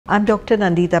I'm Dr.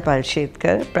 Nandita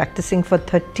Palshetkar, practicing for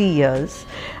 30 years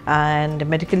and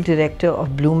Medical Director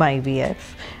of Bloom IVF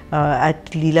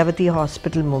at Leelavati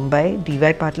Hospital, Mumbai,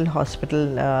 D.Y. Patil Hospital,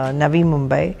 Navi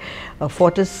Mumbai,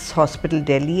 Fortis Hospital,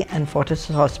 Delhi and Fortis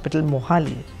Hospital,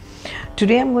 Mohali.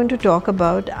 Today I'm going to talk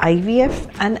about IVF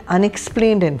and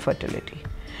unexplained infertility.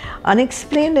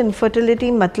 Unexplained infertility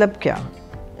matlab kya?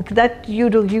 That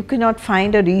you cannot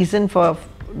find a reason for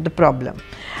the problem,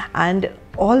 and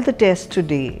all the tests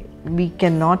today we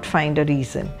cannot find a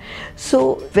reason.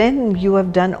 So when you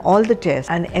have done all the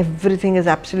tests and everything is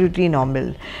absolutely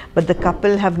normal, but the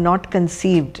couple have not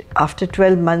conceived after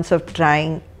 12 months of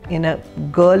trying in a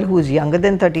girl who is younger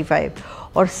than 35,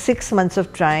 or 6 months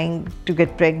of trying to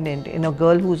get pregnant in a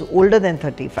girl who is older than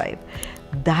 35,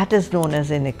 that is known as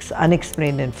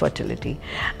unexplained infertility.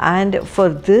 And for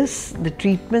this, the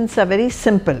treatments are very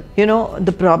simple.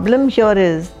 The problem here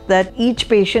is that each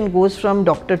patient goes from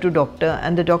doctor to doctor,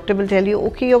 and the doctor will tell you,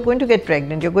 okay, you're going to get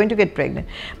pregnant, you're going to get pregnant.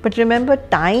 But remember,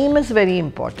 time is very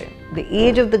important. The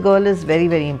age of the girl is very,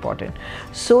 very important.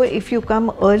 So if you come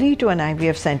early to an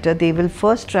IVF center, they will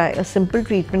first try a simple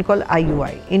treatment called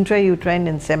IUI, intrauterine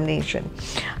insemination.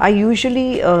 I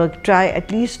usually try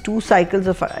at least 2 cycles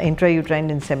of intrauterine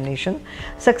insemination.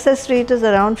 Success rate is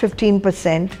around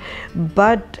 15%,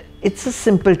 but it's a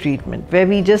simple treatment where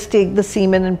we just take the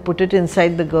semen and put it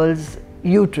inside the girl's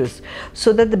uterus,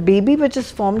 so that the baby which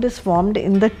is formed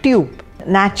in the tube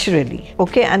naturally,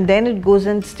 okay, and then it goes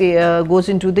and goes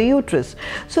into the uterus.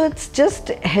 So it's just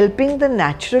helping the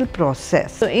natural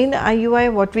process. So in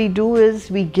IUI, what we do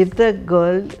is we give the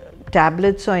girl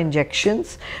tablets or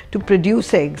injections to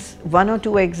produce eggs. 1 or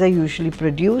 2 eggs are usually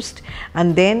produced,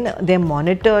 and then they're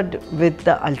monitored with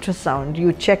the ultrasound.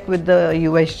 You check with the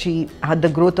USG the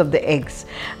growth of the eggs,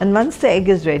 and once the egg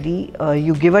is ready,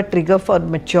 you give a trigger for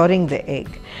maturing the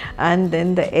egg, and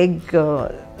then the egg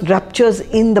ruptures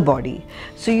in the body.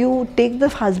 So you take the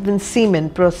husband's semen,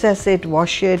 process it,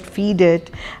 wash it, feed it,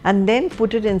 and then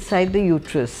put it inside the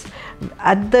uterus.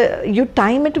 You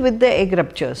time it with the egg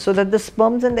rupture so that the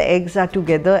sperms and the eggs are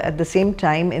together at the same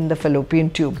time in the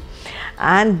fallopian tube,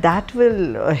 and that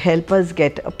will help us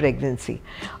get a pregnancy.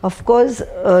 Of course,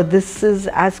 this is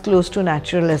as close to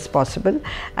natural as possible,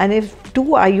 and if 2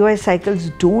 IUI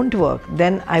cycles don't work,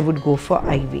 then I would go for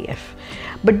IVF.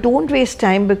 But don't waste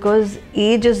time, because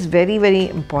age is very, very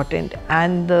important,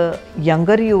 and the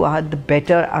younger you are, the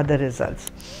better are the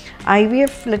results.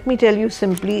 IVF, let me tell you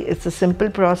simply, it's a simple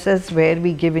process where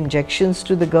we give injections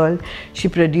to the girl. She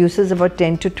produces about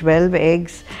 10 to 12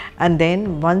 eggs, and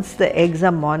then once the eggs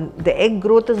are the egg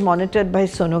growth is monitored by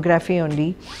sonography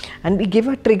only, and we give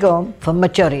a trigger for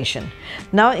maturation.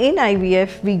 Now in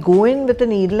IVF, we go in with a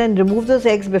needle and remove those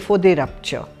eggs before they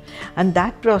rupture, and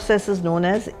that process is known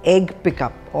as egg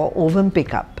pickup or ovum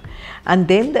pickup. And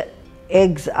then the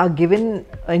eggs are given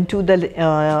into the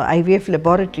IVF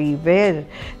laboratory, where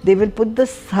they will put the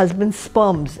husband's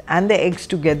sperms and the eggs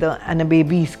together, and a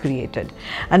baby is created.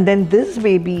 And then this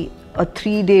baby, a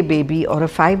 3-day baby or a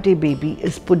 5-day baby,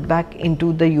 is put back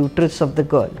into the uterus of the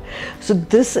girl. So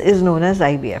this is known as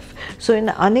IVF. So in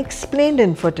unexplained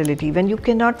infertility, when you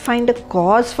cannot find a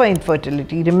cause for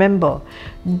infertility, remember,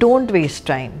 don't waste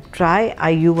time. Try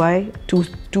IUI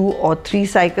 2 or 3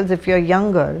 cycles if you're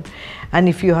younger, and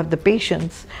if you have the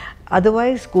patience.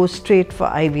 Otherwise, go straight for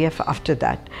IVF after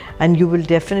that, and you will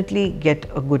definitely get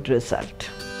a good result.